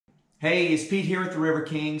Hey, it's Pete here at the River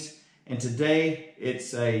Kings, and today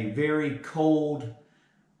it's a very cold,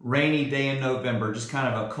 rainy day in November, just kind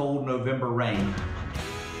of a cold November rain.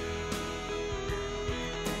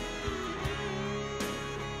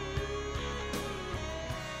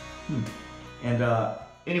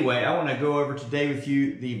 Anyway, I want to go over today with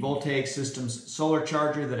you the Voltaic Systems solar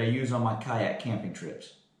charger that I use on my kayak camping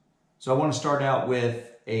trips. So I want to start out with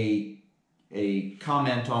a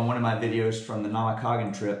comment on one of my videos from the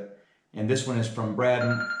Namakagan trip, and this one is from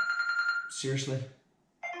Brad. Seriously?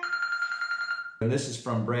 And this is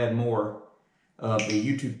from Brad Moore of the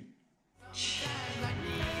YouTube.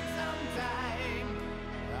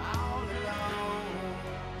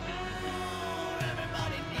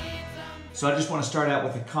 So I just want to start out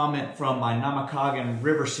with a comment from my Namakagan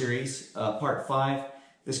River series, part 5.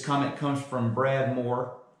 This comment comes from Brad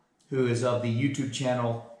Moore, who is of the YouTube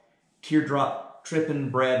channel Teardrop Trippin'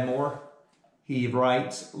 Brad Moore. He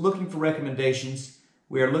writes, looking for recommendations.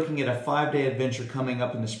 We are looking at a 5-day adventure coming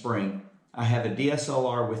up in the spring. I have a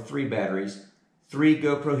DSLR with 3 batteries, 3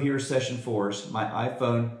 GoPro Hero Session 4s, my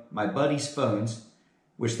iPhone, my buddy's phones,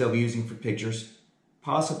 which they'll be using for pictures,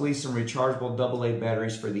 possibly some rechargeable AA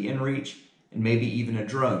batteries for the inReach, and maybe even a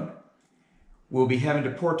drone. We'll be having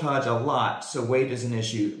to portage a lot, so weight is an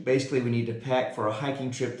issue. Basically, we need to pack for a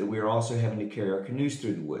hiking trip that we are also having to carry our canoes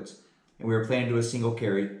through the woods. And we are planning to do a single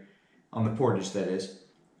carry on the portage, that is.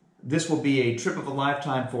 This will be a trip of a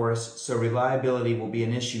lifetime for us, so reliability will be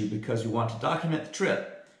an issue because we want to document the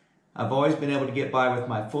trip. I've always been able to get by with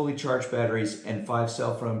my fully charged batteries and 5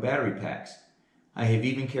 cell phone battery packs. I have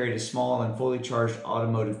even carried a small and fully charged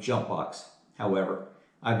automotive jump box. However,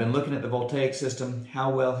 I've been looking at the Voltaic system.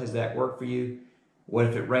 How well has that worked for you? What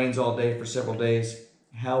if it rains all day for several days?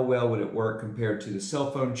 How well would it work compared to the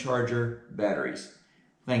cell phone charger batteries?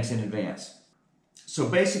 Thanks in advance. So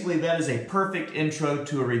basically that is a perfect intro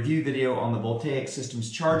to a review video on the Voltaic Systems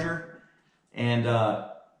charger. And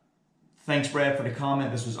thanks Brad for the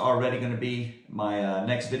comment. This was already going to be my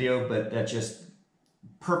next video, but that's just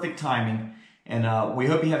perfect timing. And we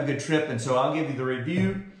hope you have a good trip. And so I'll give you the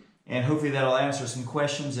review, and hopefully that'll answer some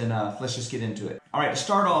questions, and let's just get into it. All right, to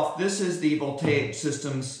start off, this is the Voltaic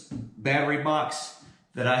Systems battery box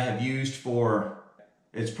that I have used for,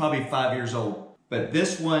 it's probably 5 years old. But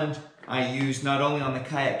this one I use not only on the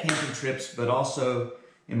kayak camping trips, but also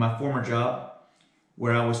in my former job,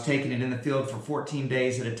 where I was taking it in the field for 14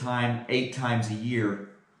 days at a time, 8 times a year.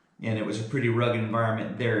 And it was a pretty rugged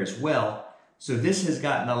environment there as well. So this has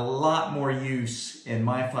gotten a lot more use in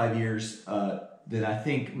my 5 years than I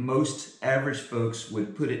think most average folks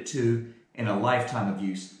would put it to in a lifetime of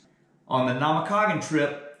use. On the Namakagan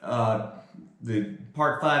trip, the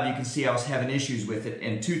part 5, you can see I was having issues with it,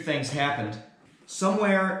 and 2 things happened.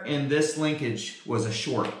 Somewhere in this linkage was a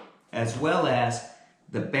short, as well as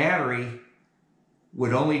the battery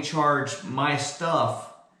would only charge my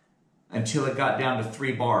stuff until it got down to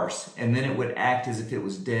 3 bars, and then it would act as if it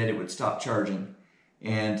was dead. It would stop charging,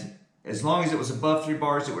 and as long as it was above 3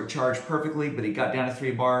 bars, it would charge perfectly, but it got down to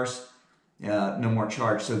 3 bars, no more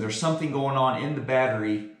charge. So there's something going on in the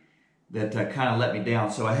battery that kind of let me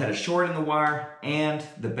down. So I had a short in the wire, and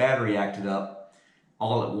the battery acted up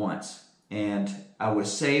all at once. And I was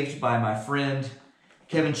saved by my friend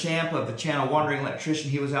Kevin Champ of the channel Wandering Electrician.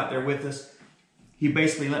 He was out there with us. He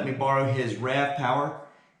basically let me borrow his RAV power,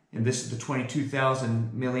 and this is the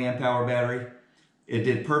 22,000 milliamp hour battery. It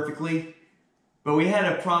did perfectly, but we had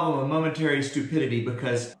a problem of momentary stupidity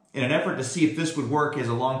because in an effort to see if this would work as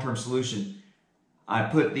a long-term solution, I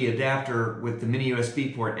put the adapter with the mini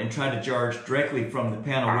USB port and tried to charge directly from the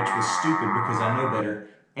panel, which was stupid because I know better.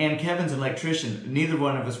 And Kevin's an electrician. Neither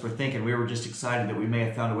one of us were thinking. We were just excited that we may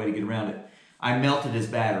have found a way to get around it. I melted his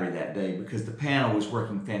battery that day because the panel was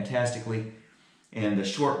working fantastically and the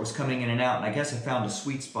short was coming in and out. And I guess I found a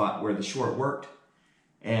sweet spot where the short worked.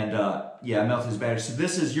 And yeah, I melted his battery. So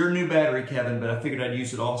this is your new battery, Kevin, but I figured I'd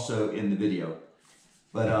use it also in the video.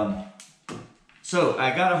 But so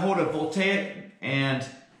I got a hold of Voltaic, and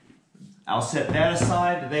I'll set that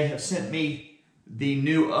aside. They have sent me the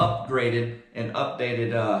new upgraded and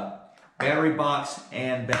updated battery box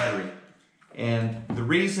and battery. And the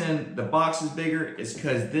reason the box is bigger is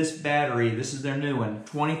because this battery, this is their new one,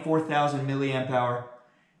 24,000 milliamp hour,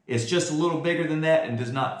 is just a little bigger than that and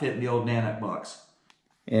does not fit in the old Nanook box.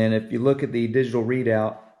 And if you look at the digital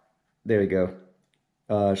readout, there you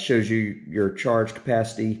go. Shows you your charge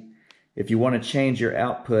capacity. If you want to change your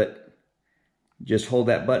output, just hold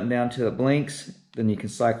that button down till it blinks. Then you can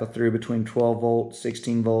cycle through between 12 volt,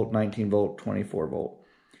 16 volt, 19 volt, 24 volt.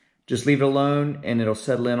 Just leave it alone and it'll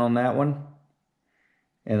settle in on that one.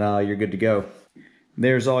 And you're good to go.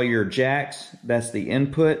 There's all your jacks. That's the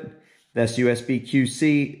input. That's USB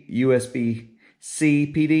QC,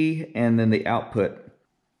 USB-C PD, and then the output.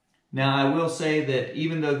 Now I will say that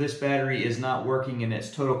even though this battery is not working in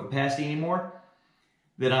its total capacity anymore,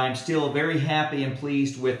 that I'm still very happy and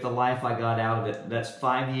pleased with the life I got out of it. That's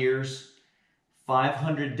 5 years,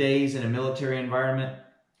 500 days in a military environment,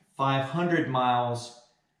 500 miles,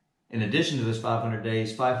 in addition to those 500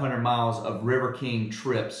 days, 500 miles of River King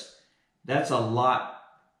trips. That's a lot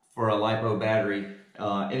for a LiPo battery.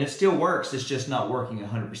 And it still works, it's just not working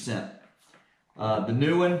 100%. The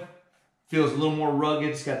new one feels a little more rugged.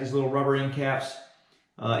 It's got these little rubber end caps.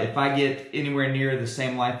 If I get anywhere near the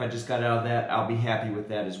same life I just got out of that, I'll be happy with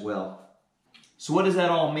that as well. So what does that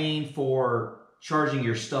all mean for charging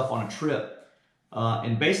your stuff on a trip?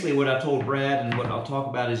 And basically what I told Brad and what I'll talk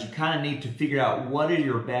about is you kind of need to figure out what are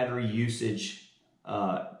your battery usage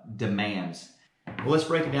demands. Well, let's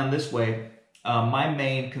break it down this way. My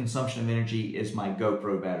main consumption of energy is my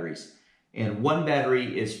GoPro batteries. And one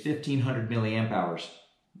battery is 1500 milliamp hours,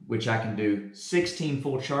 which I can do 16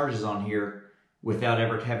 full charges on here without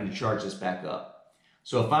ever having to charge this back up.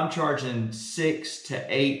 So if I'm charging 6 to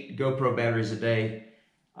 8 GoPro batteries a day,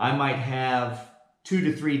 I might have 2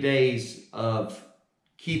 to 3 days of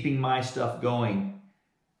keeping my stuff going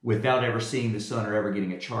without ever seeing the sun or ever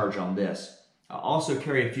getting a charge on this. I also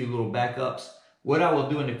carry a few little backups. What I will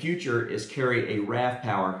do in the future is carry a RAV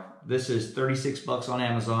power. This is 36 bucks on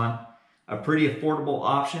Amazon. A pretty affordable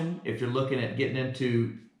option if you're looking at getting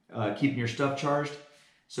into keeping your stuff charged.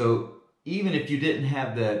 So even if you didn't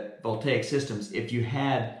have the Voltaic Systems, if you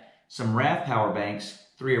had some RAV power banks,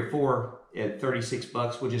 3 or 4 at 36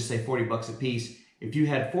 bucks, we'll just say 40 bucks a piece. If you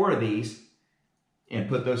had 4 of these and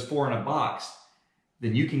put those 4 in a box,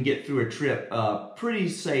 then you can get through a trip pretty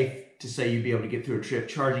safe to say you'd be able to get through a trip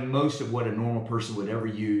charging most of what a normal person would ever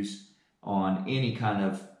use on any kind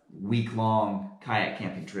of week-long kayak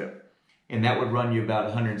camping trip. And that would run you about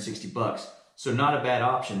 160 bucks. So not a bad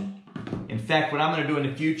option. In fact, what I'm going to do in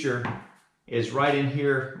the future is right in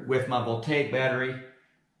here with my Voltaic battery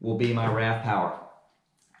will be my RAV power.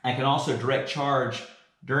 I can also direct charge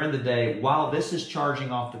during the day. While this is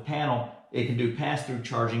charging off the panel, it can do pass-through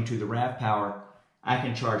charging to the RAV power. I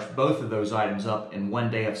can charge both of those items up in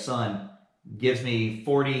one day of sun. Gives me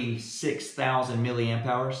 46,000 milliamp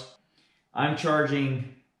hours. I'm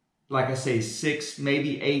charging, like I say, 6,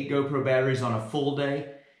 maybe 8 GoPro batteries on a full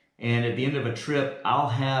day. And at the end of a trip, I'll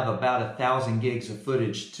have about 1,000 gigs of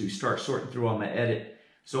footage to start sorting through on my edit.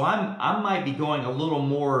 So I might be going a little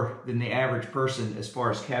more than the average person as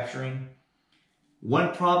far as capturing.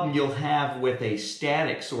 One problem you'll have with a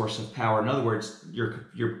static source of power, in other words,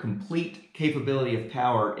 your complete capability of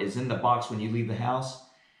power is in the box when you leave the house,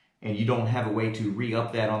 and you don't have a way to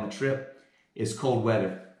re-up that on the trip, is cold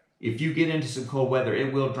weather. If you get into some cold weather,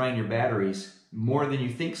 it will drain your batteries more than you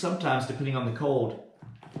think sometimes, depending on the cold.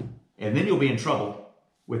 And then you'll be in trouble.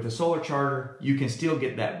 With the solar charger, you can still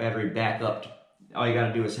get that battery back up. All you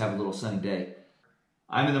gotta do is have a little sunny day.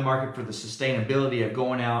 I'm in the market for the sustainability of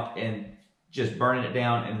going out and just burning it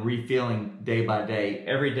down and refilling day by day.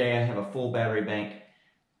 Every day I have a full battery bank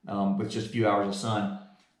with just a few hours of sun.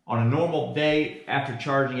 On a normal day, after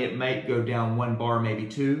charging, it might go down 1 bar, maybe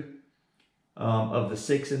 2 of the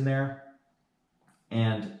 6 in there.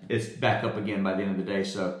 And it's back up again by the end of the day.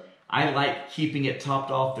 So I like keeping it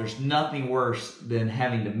topped off. There's nothing worse than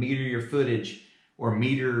having to meter your footage or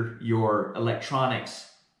meter your electronics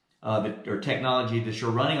or technology that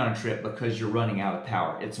you're running on a trip because you're running out of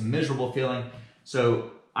power. It's a miserable feeling.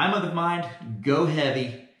 So I'm of the mind, go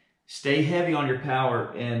heavy, stay heavy on your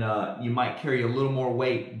power, and you might carry a little more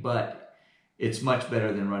weight, but it's much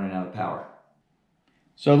better than running out of power.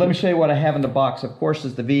 So let me show you what I have in the box. Of course,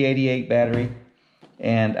 is the V88 battery,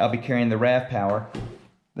 and I'll be carrying the RAV power.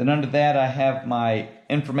 Then under that, I have my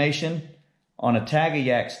information on a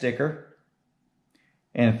Kayak sticker.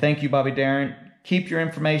 And thank you, Bobby Darren. Keep your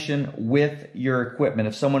information with your equipment.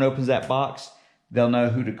 If someone opens that box, they'll know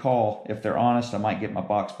who to call. If they're honest, I might get my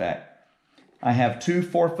box back. I have 2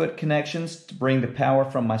 4-foot connections to bring the power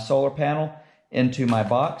from my solar panel into my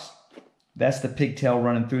box. That's the pigtail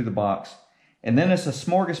running through the box. And then it's a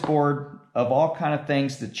smorgasbord of all kind of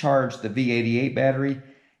things to charge the V88 battery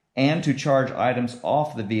and to charge items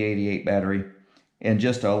off the V88 battery, and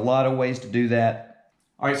just a lot of ways to do that.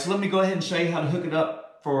 All right, so let me go ahead and show you how to hook it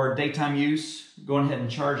up for daytime use, going ahead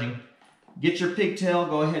and charging. Get your pigtail,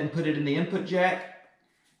 go ahead and put it in the input jack,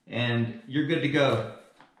 and you're good to go.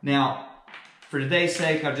 Now, for today's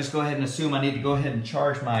sake, I'll just go ahead and assume I need to go ahead and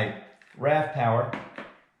charge my RAV power.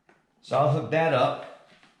 So I'll hook that up.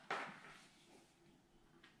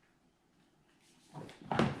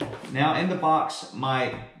 Now in the box,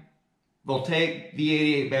 my Voltaic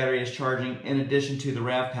V88 battery is charging in addition to the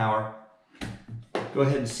RAV power. Go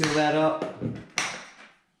ahead and seal that up.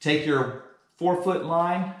 Take your 4-foot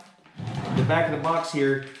line, the back of the box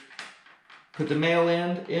here, put the male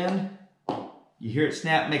end in. You hear it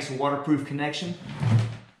snap, makes a waterproof connection.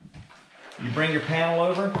 You bring your panel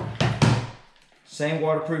over, same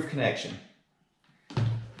waterproof connection.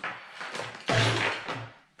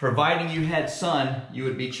 Providing you had sun, you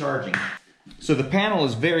would be charging. So the panel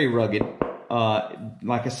is very rugged.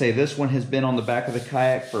 Like I say, this one has been on the back of the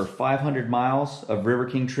kayak for 500 miles of River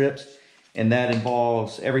King trips, and that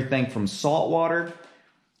involves everything from salt water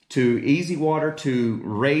to easy water to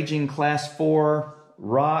raging class 4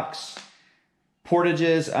 rocks,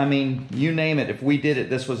 portages. I mean, you name it. If we did it,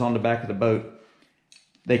 this was on the back of the boat.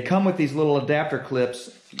 They come with these little adapter clips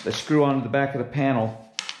that screw onto the back of the panel,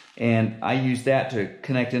 and I use that to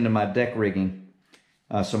connect into my deck rigging.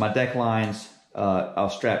 So my deck lines, I'll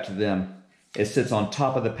strap to them. It sits on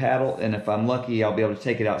top of the paddle, and if I'm lucky, I'll be able to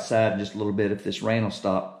take it outside in just a little bit if this rain will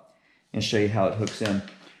stop, and show you how it hooks in.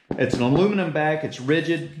 It's an aluminum back. It's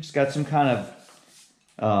rigid. It's got some kind of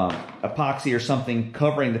epoxy or something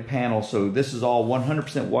covering the panel, so this is all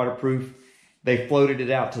 100% waterproof. They floated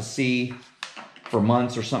it out to sea for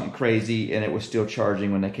months or something crazy, and it was still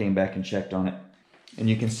charging when they came back and checked on it. And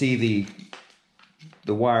you can see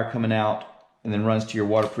the wire coming out and then runs to your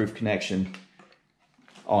waterproof connection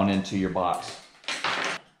on into your box.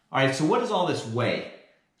 All right, so what does all this weigh?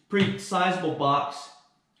 Pretty sizable box.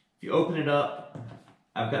 If you open it up,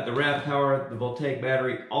 I've got the RAV power, the Voltaic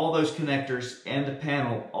battery, all those connectors, and the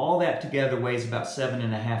panel. All that together weighs about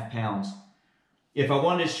 7.5 pounds. If I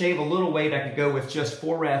wanted to shave a little weight, I could go with just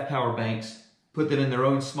 4 RAV power banks, put them in their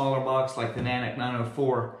own smaller box like the Nanic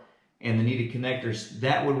 904 and the needed connectors.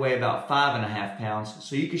 That would weigh about 5.5 pounds.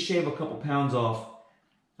 So you could shave a couple pounds off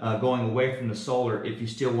going away from the solar if you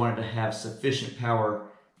still wanted to have sufficient power.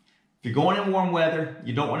 If you're going in warm weather,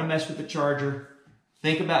 you don't want to mess with the charger,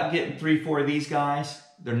 think about getting 3-4 of these guys.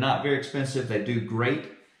 They're not very expensive. They do great.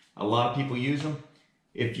 A lot of people use them.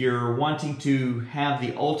 If you're wanting to have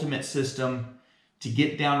the ultimate system to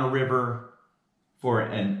get down a river for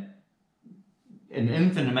an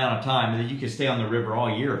infinite amount of time, that you can stay on the river all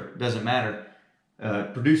year, it doesn't matter.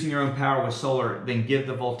 Producing your own power with solar, then give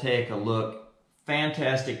the Voltaic a look.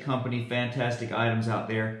 Fantastic company, fantastic items out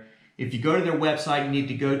there. If you go to their website, you need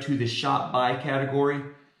to go to the Shop By category.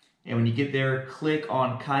 And when you get there, click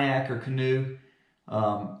on Kayak or Canoe,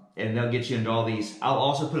 and they'll get you into all these. I'll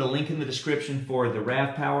also put a link in the description for the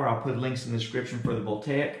RAV power. I'll put links in the description for the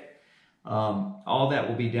Voltaic. All that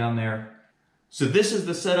will be down there. So this is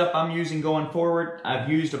the setup I'm using going forward. I've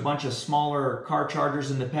used a bunch of smaller car chargers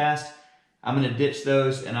in the past. I'm going to ditch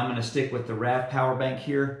those, and I'm going to stick with the RAV power bank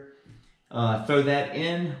here. Throw that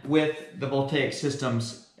in with the Voltaic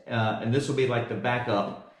Systems, and this will be like the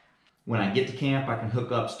backup. When I get to camp, I can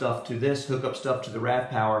hook up stuff to this, hook up stuff to the RAV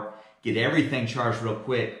power, get everything charged real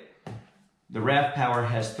quick. The RAV power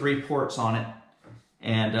has 3 ports on it,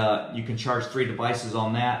 and you can charge 3 devices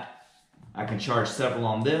on that. I can charge several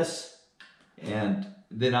on this, and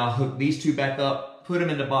then I'll hook these 2 back up, put them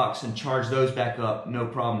in the box, and charge those back up, no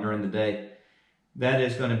problem during the day. That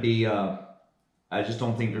is going to be, I just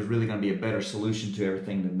don't think there's really going to be a better solution to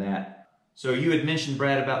everything than that. So you had mentioned,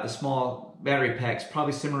 Brad, about the small battery packs,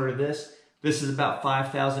 probably similar to this. This is about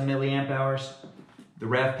 5,000 milliamp hours. The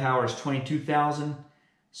RAV power is 22,000.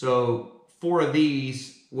 So 4 of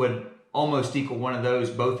these would almost equal one of those,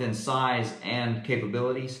 both in size and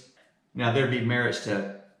capabilities. Now there'd be merits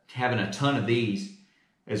to having a ton of these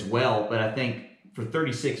as well, but I think for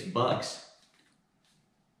 36 bucks,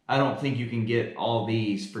 I don't think you can get all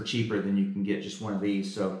these for cheaper than you can get just one of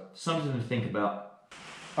these. So something to think about.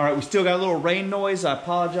 All right, we still got a little rain noise. I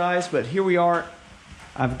apologize, but here we are.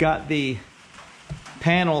 I've got the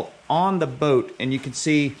panel on the boat, and you can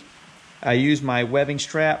see I use my webbing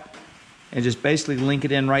strap and just basically link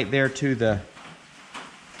it in right there to the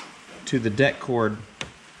deck cord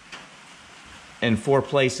in 4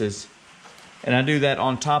 places. And I do that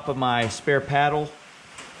on top of my spare paddle,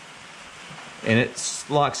 and it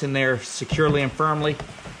locks in there securely and firmly.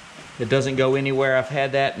 It doesn't go anywhere. I've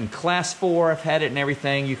had that in class 4. I've had it in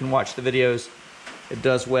everything. You can watch the videos. It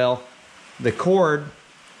does well. The cord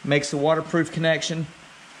makes the waterproof connection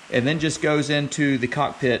and then just goes into the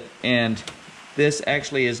cockpit, and this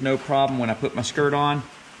actually is no problem when I put my skirt on.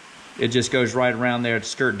 It just goes right around there. The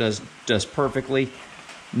skirt does perfectly.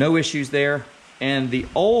 No issues there. And the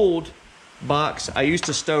old box I used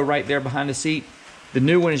to stow right there behind the seat. The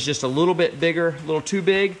new one is just a little bit bigger, a little too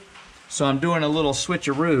big. So I'm doing a little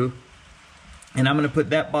switcheroo, and I'm going to put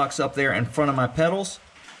that box up there in front of my pedals.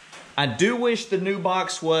 I do wish the new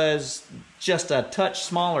box was just a touch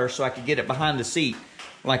smaller so I could get it behind the seat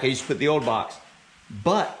like I used to put the old box.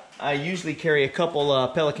 But I usually carry a couple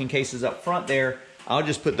Pelican cases up front there. I'll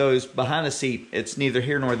just put those behind the seat. It's neither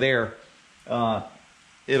here nor there.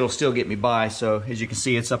 It'll still get me by. So as you can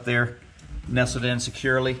see, it's up there nestled in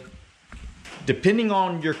securely. Depending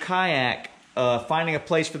on your kayak, finding a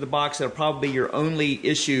place for the box, that'll probably be your only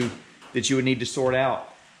issue that you would need to sort out.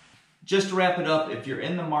 Just to wrap it up, if you're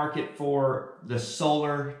in the market for the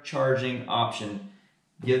solar charging option,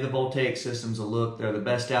 give the Voltaic Systems a look. They're the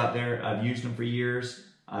best out there. I've used them for years.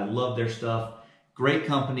 I love their stuff. Great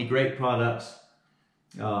company, great products.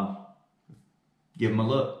 Give them a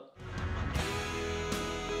look.